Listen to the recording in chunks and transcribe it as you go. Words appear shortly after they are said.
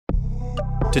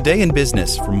Today in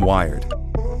Business from Wired.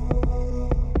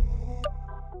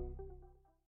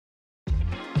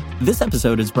 This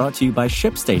episode is brought to you by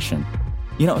ShipStation.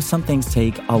 You know, some things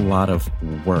take a lot of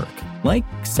work, like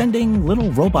sending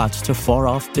little robots to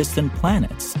far-off distant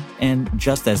planets. And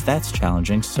just as that's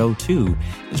challenging, so too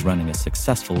is running a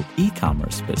successful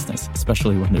e-commerce business,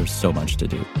 especially when there's so much to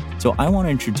do. So I want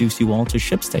to introduce you all to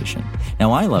ShipStation.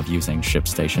 Now, I love using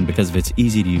ShipStation because of its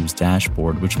easy-to-use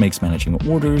dashboard, which makes managing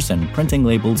orders and printing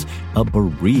labels a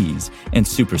breeze and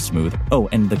super smooth. Oh,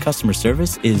 and the customer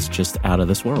service is just out of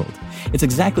this world. It's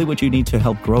exactly what you need to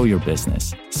help grow your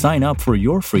business. Sign up for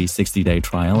your free 60-day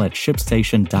trial at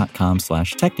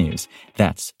shipstation.com/technews.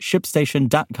 That's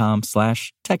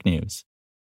shipstation.com/technews.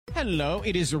 Hello,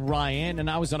 it is Ryan, and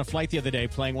I was on a flight the other day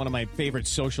playing one of my favorite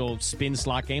social spin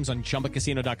slot games on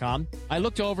ChumbaCasino.com. I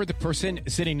looked over at the person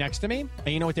sitting next to me, and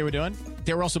you know what they were doing?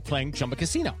 They were also playing Chumba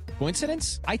Casino.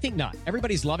 Coincidence? I think not.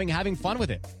 Everybody's loving having fun with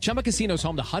it. Chumba Casino is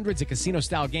home to hundreds of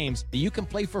casino-style games that you can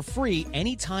play for free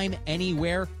anytime,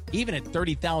 anywhere, even at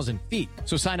 30,000 feet.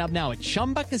 So sign up now at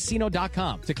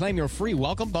ChumbaCasino.com to claim your free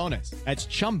welcome bonus. That's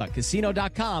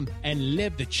ChumbaCasino.com and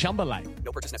live the Chumba life.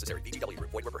 No purchase necessary. VGW.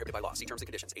 Void where prohibited by law. See terms and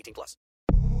conditions. 18+.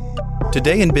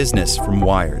 Today in Business from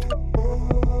Wired.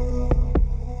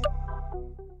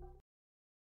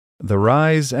 The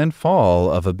rise and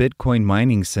fall of a Bitcoin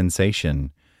mining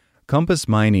sensation. Compass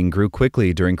Mining grew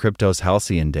quickly during crypto's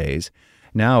halcyon days.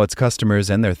 Now its customers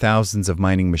and their thousands of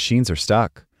mining machines are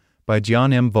stuck. By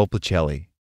John M. Volpicelli.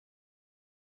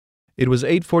 It was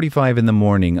 8:45 in the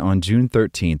morning on June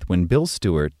 13th when Bill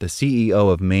Stewart, the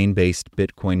CEO of Maine-based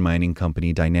Bitcoin mining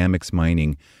company Dynamics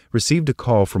Mining, received a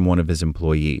call from one of his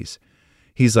employees.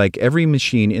 He's like, every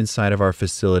machine inside of our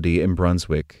facility in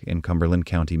Brunswick, in Cumberland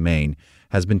County, Maine,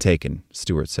 has been taken,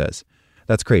 Stewart says.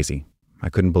 That's crazy. I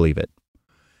couldn't believe it.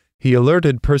 He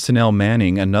alerted personnel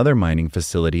manning another mining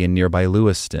facility in nearby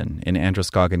Lewiston, in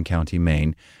Androscoggin County,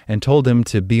 Maine, and told them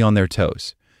to be on their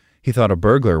toes. He thought a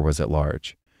burglar was at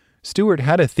large. Stewart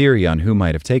had a theory on who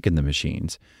might have taken the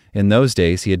machines. In those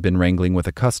days, he had been wrangling with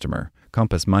a customer,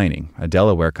 Compass Mining, a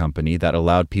Delaware company that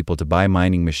allowed people to buy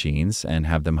mining machines and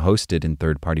have them hosted in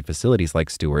third-party facilities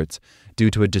like Stewart's due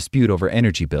to a dispute over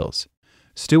energy bills.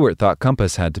 Stewart thought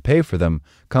Compass had to pay for them.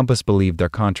 Compass believed their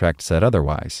contract said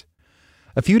otherwise.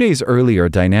 A few days earlier,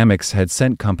 Dynamics had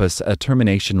sent Compass a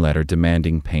termination letter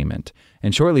demanding payment,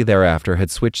 and shortly thereafter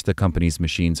had switched the company's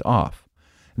machines off.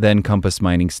 Then Compass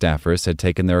Mining staffers had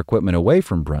taken their equipment away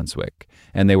from Brunswick,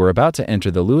 and they were about to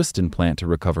enter the Lewiston plant to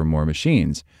recover more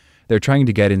machines. They're trying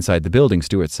to get inside the building,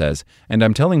 Stewart says, and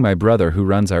I'm telling my brother who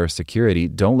runs our security,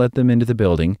 don't let them into the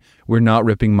building. We're not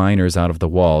ripping miners out of the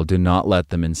wall. Do not let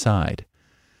them inside.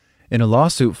 In a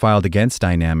lawsuit filed against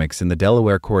Dynamics in the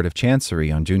Delaware Court of Chancery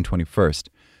on June 21st,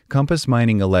 Compass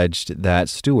Mining alleged that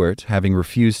Stewart, having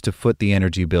refused to foot the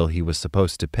energy bill he was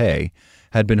supposed to pay,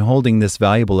 had been holding this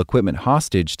valuable equipment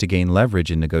hostage to gain leverage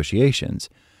in negotiations.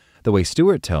 The way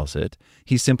Stewart tells it,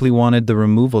 he simply wanted the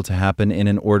removal to happen in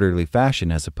an orderly fashion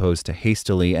as opposed to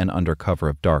hastily and under cover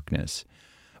of darkness.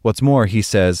 What's more, he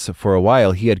says, for a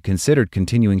while he had considered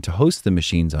continuing to host the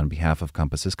machines on behalf of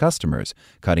Compass's customers,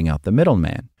 cutting out the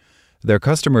middleman. Their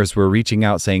customers were reaching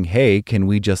out saying, hey, can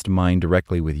we just mine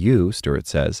directly with you, Stewart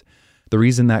says. The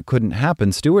reason that couldn't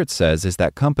happen, Stewart says, is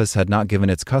that Compass had not given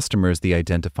its customers the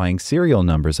identifying serial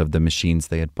numbers of the machines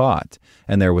they had bought,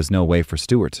 and there was no way for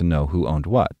Stewart to know who owned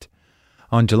what.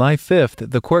 On July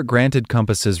 5th, the court granted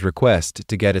Compass's request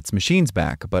to get its machines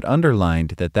back, but underlined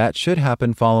that that should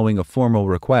happen following a formal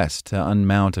request to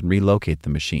unmount and relocate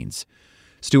the machines.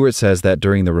 Stewart says that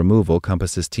during the removal,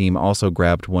 Compass's team also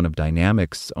grabbed one of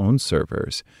Dynamics' own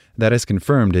servers. That is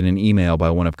confirmed in an email by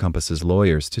one of Compass's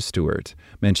lawyers to Stewart,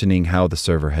 mentioning how the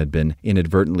server had been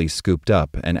inadvertently scooped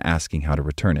up and asking how to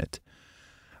return it.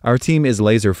 Our team is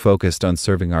laser-focused on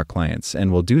serving our clients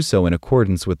and will do so in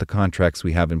accordance with the contracts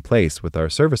we have in place with our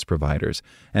service providers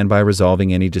and by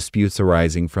resolving any disputes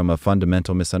arising from a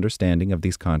fundamental misunderstanding of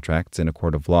these contracts in a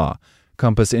court of law,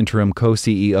 Compass interim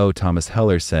co-CEO Thomas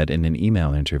Heller said in an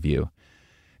email interview.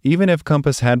 Even if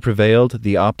Compass had prevailed,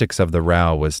 the optics of the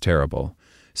row was terrible.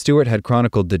 Stewart had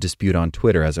chronicled the dispute on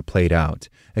Twitter as it played out,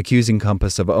 accusing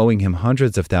Compass of owing him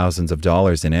hundreds of thousands of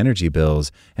dollars in energy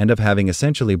bills and of having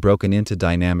essentially broken into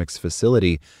Dynamics'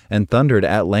 facility and thundered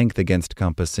at length against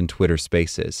Compass in Twitter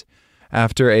Spaces.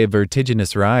 After a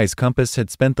vertiginous rise, Compass had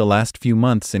spent the last few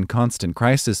months in constant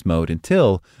crisis mode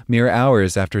until, mere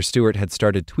hours after Stewart had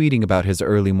started tweeting about his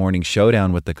early morning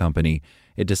showdown with the company,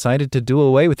 it decided to do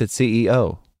away with its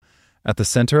CEO. At the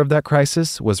center of that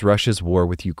crisis was Russia's war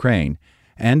with Ukraine,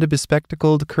 and a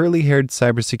bespectacled, curly-haired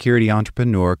cybersecurity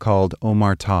entrepreneur called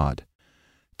Omar Todd.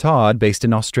 Todd, based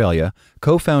in Australia,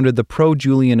 co-founded the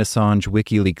pro-Julian Assange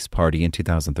WikiLeaks party in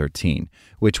 2013,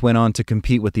 which went on to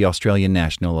compete with the Australian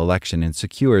national election and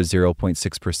secure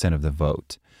 0.6% of the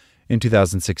vote. In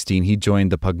 2016, he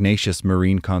joined the pugnacious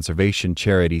marine conservation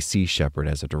charity Sea Shepherd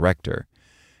as a director.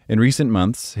 In recent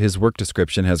months, his work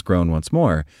description has grown once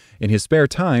more. In his spare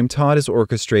time, Todd is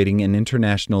orchestrating an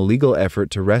international legal effort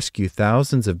to rescue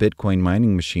thousands of Bitcoin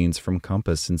mining machines from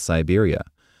Compass in Siberia.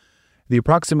 The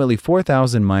approximately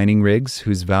 4,000 mining rigs,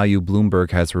 whose value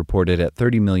Bloomberg has reported at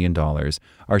 $30 million,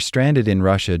 are stranded in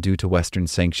Russia due to Western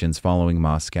sanctions following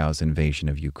Moscow's invasion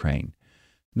of Ukraine.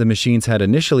 The machines had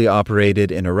initially operated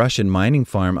in a Russian mining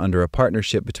farm under a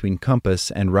partnership between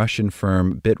Compass and Russian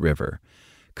firm BitRiver.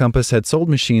 Compass had sold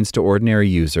machines to ordinary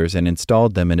users and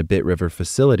installed them in a BitRiver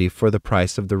facility for the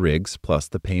price of the rigs plus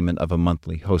the payment of a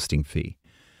monthly hosting fee.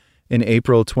 In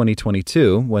April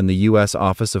 2022, when the U.S.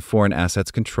 Office of Foreign Assets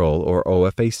Control, or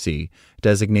OFAC,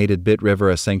 designated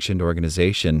BitRiver a sanctioned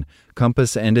organization,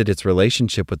 Compass ended its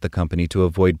relationship with the company to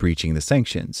avoid breaching the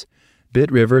sanctions.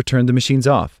 BitRiver turned the machines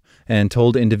off and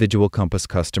told individual Compass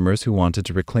customers who wanted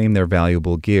to reclaim their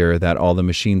valuable gear that all the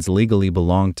machines legally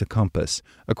belonged to Compass,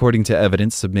 according to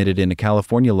evidence submitted in a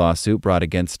California lawsuit brought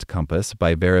against Compass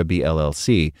by Verabee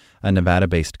LLC, a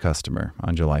Nevada-based customer,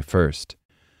 on July 1st.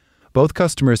 Both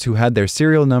customers who had their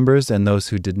serial numbers and those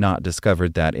who did not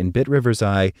discovered that, in BitRiver's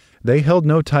eye, they held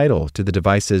no title to the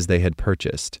devices they had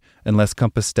purchased. Unless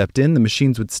Compass stepped in, the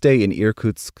machines would stay in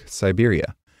Irkutsk,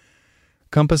 Siberia.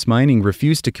 Compass Mining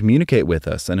refused to communicate with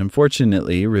us and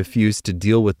unfortunately refused to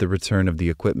deal with the return of the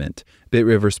equipment,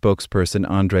 BitRiver spokesperson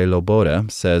Andrei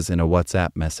Loboda says in a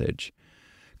WhatsApp message.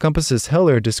 Compass's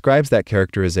Heller describes that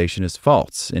characterization as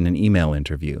false in an email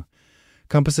interview.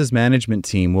 Compass's management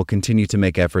team will continue to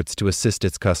make efforts to assist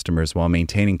its customers while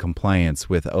maintaining compliance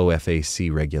with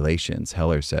OFAC regulations,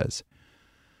 Heller says.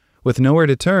 With nowhere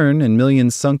to turn and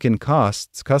millions sunk in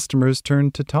costs, customers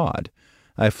turned to Todd.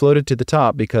 I floated to the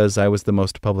top because I was the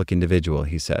most public individual,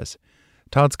 he says.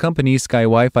 Todd's company, Sky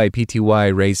Wi-Fi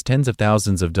Pty, raised tens of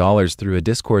thousands of dollars through a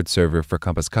Discord server for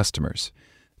Compass customers.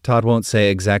 Todd won't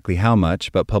say exactly how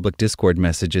much, but public Discord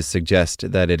messages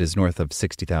suggest that it is north of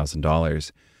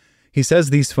 $60,000. He says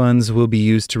these funds will be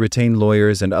used to retain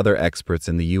lawyers and other experts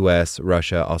in the U.S.,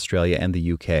 Russia, Australia, and the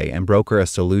U.K. and broker a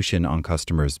solution on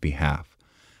customers' behalf.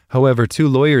 However, two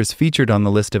lawyers featured on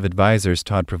the list of advisors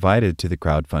Todd provided to the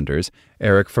crowdfunders,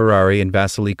 Eric Ferrari and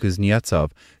Vasily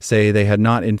Kuznetsov, say they had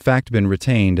not in fact been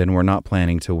retained and were not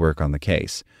planning to work on the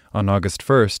case. On August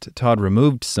 1st, Todd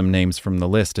removed some names from the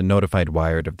list and notified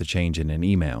Wired of the change in an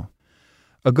email.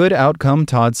 A good outcome,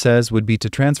 Todd says, would be to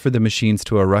transfer the machines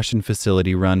to a Russian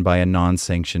facility run by a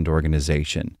non-sanctioned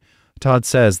organization. Todd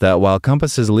says that while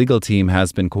Compass's legal team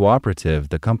has been cooperative,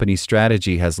 the company's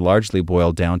strategy has largely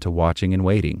boiled down to watching and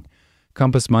waiting.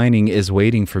 Compass Mining is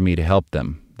waiting for me to help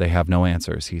them. They have no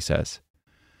answers, he says.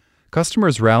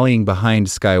 Customers rallying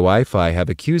behind Sky Wi-Fi have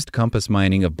accused Compass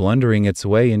Mining of blundering its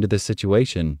way into this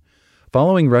situation.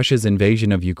 Following Russia's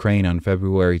invasion of Ukraine on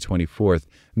February 24th,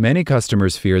 many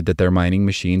customers feared that their mining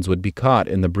machines would be caught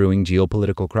in the brewing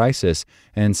geopolitical crisis,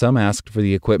 and some asked for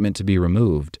the equipment to be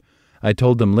removed. I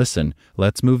told them, listen,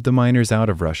 let's move the miners out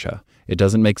of Russia. It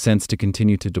doesn't make sense to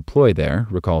continue to deploy there,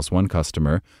 recalls one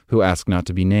customer, who asked not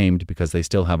to be named because they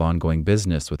still have ongoing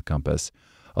business with Compass.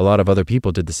 A lot of other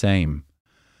people did the same.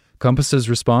 Compass's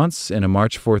response, in a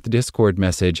March 4th Discord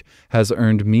message, has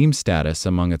earned meme status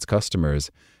among its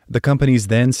customers. The company's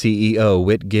then CEO,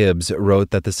 Whit Gibbs,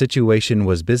 wrote that the situation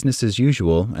was business as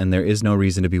usual and there is no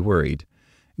reason to be worried.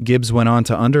 Gibbs went on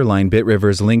to underline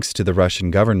BitRiver's links to the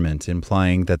Russian government,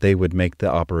 implying that they would make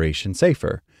the operation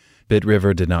safer.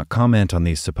 BitRiver did not comment on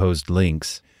these supposed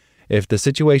links. If the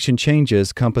situation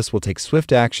changes, Compass will take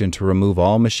swift action to remove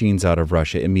all machines out of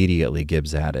Russia immediately,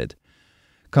 Gibbs added.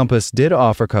 Compass did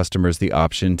offer customers the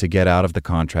option to get out of the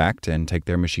contract and take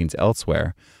their machines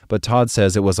elsewhere, but Todd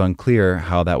says it was unclear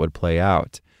how that would play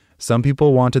out. Some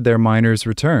people wanted their miners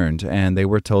returned, and they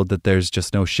were told that there's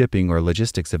just no shipping or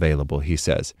logistics available, he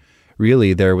says.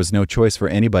 Really, there was no choice for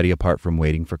anybody apart from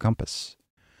waiting for Compass.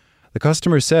 The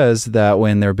customer says that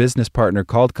when their business partner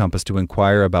called Compass to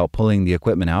inquire about pulling the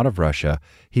equipment out of Russia,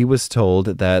 he was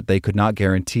told that they could not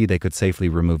guarantee they could safely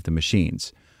remove the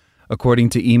machines. According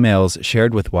to emails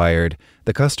shared with Wired,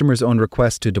 the customer's own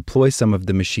request to deploy some of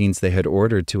the machines they had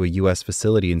ordered to a U.S.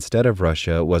 facility instead of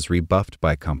Russia was rebuffed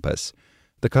by Compass.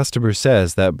 The customer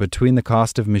says that between the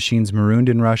cost of machines marooned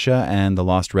in Russia and the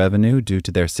lost revenue due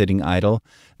to their sitting idle,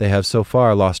 they have so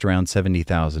far lost around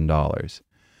 $70,000.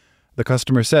 The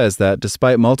customer says that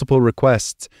despite multiple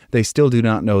requests, they still do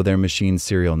not know their machine's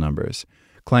serial numbers.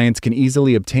 Clients can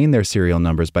easily obtain their serial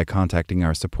numbers by contacting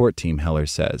our support team, Heller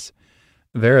says.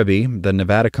 Verity, the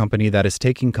Nevada company that is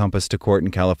taking Compass to court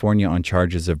in California on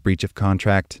charges of breach of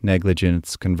contract,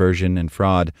 negligence, conversion, and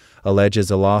fraud,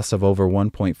 alleges a loss of over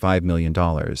 $1.5 million.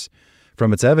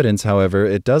 From its evidence, however,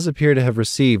 it does appear to have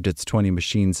received its 20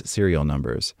 machines' serial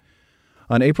numbers.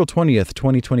 On April 20th,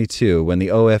 2022, when the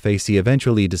OFAC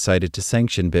eventually decided to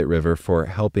sanction BitRiver for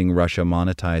helping Russia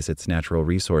monetize its natural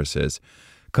resources,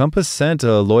 Compass sent a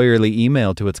lawyerly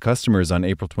email to its customers on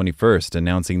April 21st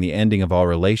announcing the ending of all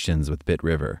relations with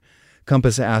BitRiver.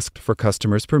 Compass asked for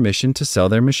customers' permission to sell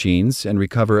their machines and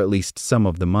recover at least some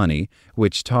of the money,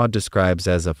 which Todd describes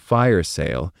as a fire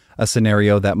sale, a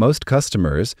scenario that most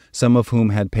customers, some of whom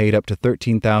had paid up to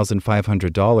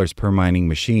 $13,500 per mining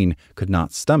machine, could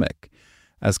not stomach.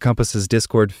 As Compass's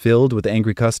Discord filled with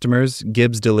angry customers,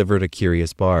 Gibbs delivered a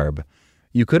curious barb.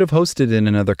 "You could have hosted in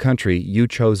another country. You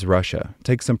chose Russia.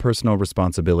 Take some personal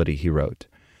responsibility," he wrote.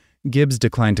 Gibbs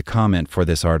declined to comment for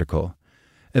this article.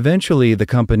 Eventually, the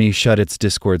company shut its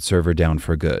Discord server down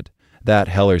for good. That,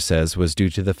 Heller says, was due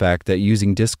to the fact that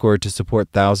using Discord to support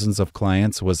thousands of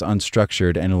clients was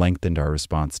unstructured and lengthened our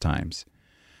response times.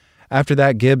 After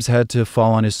that, Gibbs had to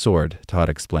fall on his sword, Todd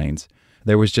explains.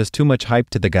 There was just too much hype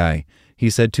to the guy. He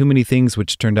said too many things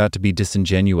which turned out to be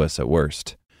disingenuous at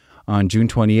worst. On June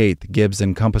 28th, Gibbs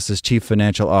and Compass's Chief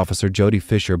Financial Officer Jody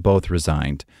Fisher both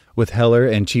resigned, with Heller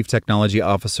and Chief Technology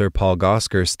Officer Paul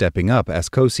Gosker stepping up as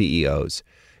co-CEOs.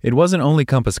 It wasn't only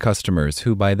Compass customers,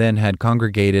 who by then had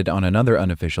congregated on another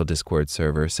unofficial Discord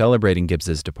server celebrating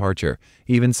Gibbs's departure.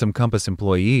 Even some Compass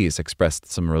employees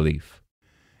expressed some relief.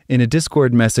 In a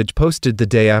Discord message posted the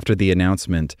day after the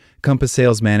announcement, Compass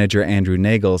sales manager Andrew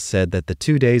Nagel said that the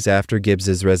 2 days after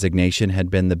Gibbs's resignation had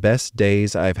been the best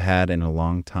days I've had in a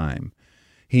long time.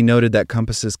 He noted that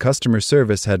Compass's customer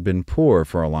service had been poor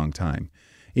for a long time.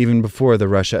 Even before the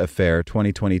Russia affair,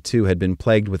 2022 had been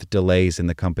plagued with delays in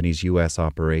the company's U.S.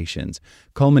 operations,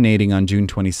 culminating on June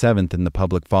 27th in the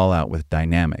public fallout with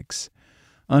Dynamics.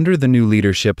 Under the new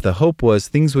leadership, the hope was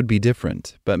things would be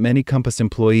different, but many Compass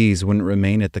employees wouldn't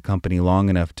remain at the company long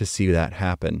enough to see that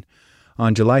happen.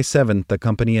 On July 7th, the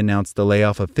company announced the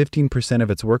layoff of 15%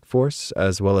 of its workforce,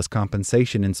 as well as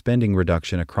compensation and spending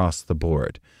reduction across the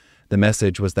board. The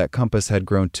message was that Compass had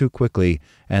grown too quickly,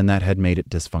 and that had made it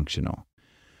dysfunctional.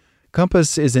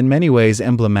 Compass is in many ways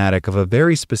emblematic of a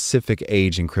very specific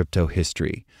age in crypto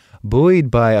history. Buoyed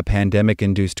by a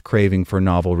pandemic-induced craving for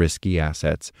novel, risky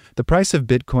assets, the price of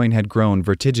Bitcoin had grown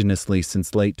vertiginously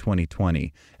since late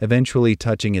 2020, eventually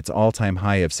touching its all-time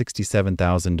high of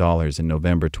 $67,000 in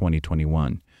November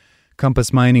 2021.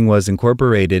 Compass Mining was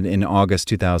incorporated in August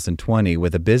 2020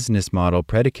 with a business model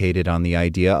predicated on the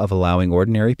idea of allowing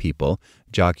ordinary people,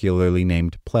 jocularly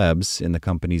named plebs in the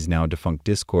company's now-defunct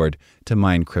Discord, to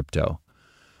mine crypto.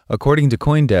 According to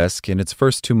CoinDesk, in its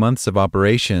first 2 months of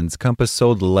operations, Compass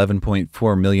sold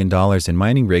 $11.4 million in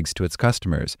mining rigs to its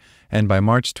customers, and by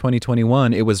March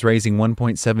 2021, it was raising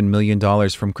 $1.7 million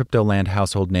from cryptoland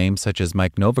household names such as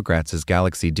Mike Novogratz's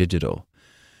Galaxy Digital.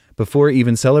 Before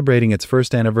even celebrating its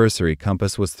first anniversary,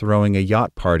 Compass was throwing a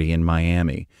yacht party in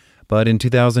Miami. But in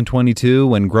 2022,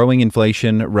 when growing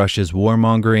inflation, Russia's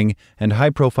warmongering, and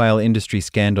high-profile industry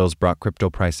scandals brought crypto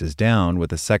prices down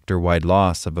with a sector-wide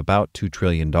loss of about $2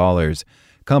 trillion,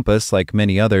 Compass, like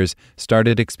many others,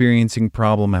 started experiencing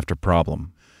problem after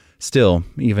problem. Still,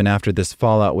 even after this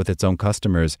fallout with its own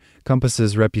customers,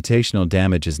 Compass's reputational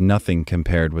damage is nothing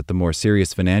compared with the more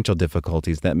serious financial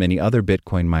difficulties that many other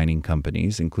Bitcoin mining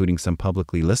companies, including some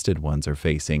publicly listed ones, are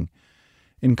facing.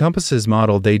 In Compass's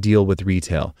model, they deal with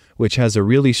retail, which has a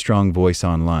really strong voice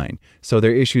online, so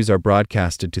their issues are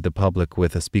broadcasted to the public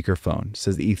with a speakerphone,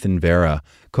 says Ethan Vera,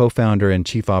 co-founder and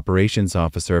chief operations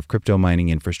officer of crypto mining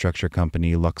infrastructure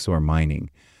company Luxor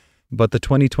Mining. But the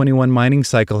 2021 mining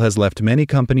cycle has left many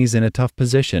companies in a tough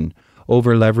position.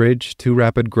 Over-leverage, too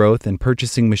rapid growth, and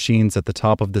purchasing machines at the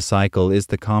top of the cycle is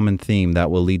the common theme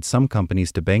that will lead some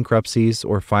companies to bankruptcies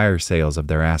or fire sales of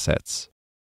their assets.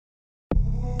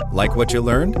 Like what you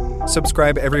learned?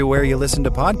 Subscribe everywhere you listen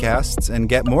to podcasts and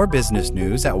get more business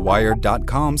news at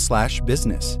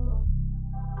wired.com/business.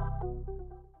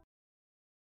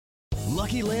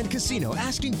 Lucky Land Casino,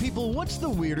 asking people, what's the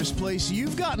weirdest place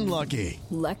you've gotten lucky?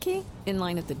 Lucky? In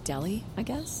line at the deli, I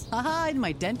guess? Aha, in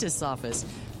my dentist's office.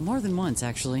 More than once,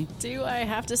 actually. Do I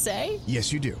have to say?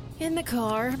 Yes, you do. In the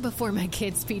car before my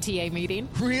kids' PTA meeting.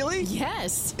 Really?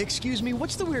 Yes. Excuse me,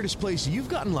 what's the weirdest place you've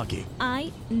gotten lucky?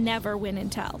 I never win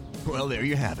and tell. Well, there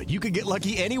you have it. You can get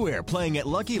lucky anywhere, playing at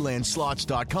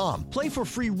LuckyLandSlots.com. Play for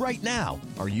free right now.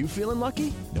 Are you feeling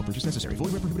lucky? No purchase necessary.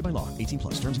 Void where prohibited by law.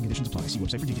 18+. Terms and conditions apply. See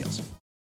website for details.